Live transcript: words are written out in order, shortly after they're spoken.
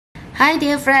Hi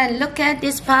dear friend, look at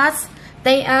these parts.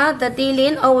 They are the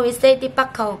D-line, or we say the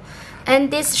buckle. And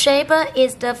this shape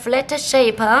is the flatter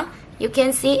shape. You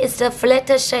can see it's the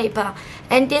flatter shape.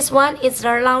 And this one is the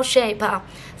round shape.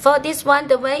 For this one,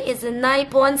 the weight is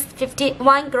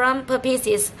 9.51 gram per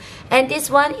pieces. And this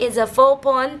one is a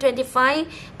 4.25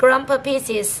 gram per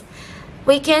pieces.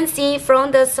 We can see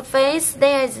from the surface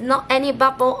there is not any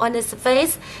bubble on the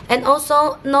surface, and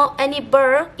also not any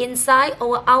burr inside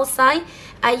or outside.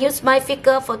 I use my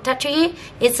finger for touching it.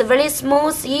 It's very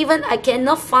smooth. Even I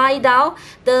cannot find out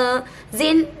the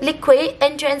zinc liquid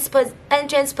entrance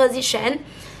position.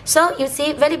 So you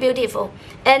see, very beautiful.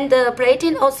 And the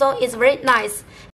plating also is very nice.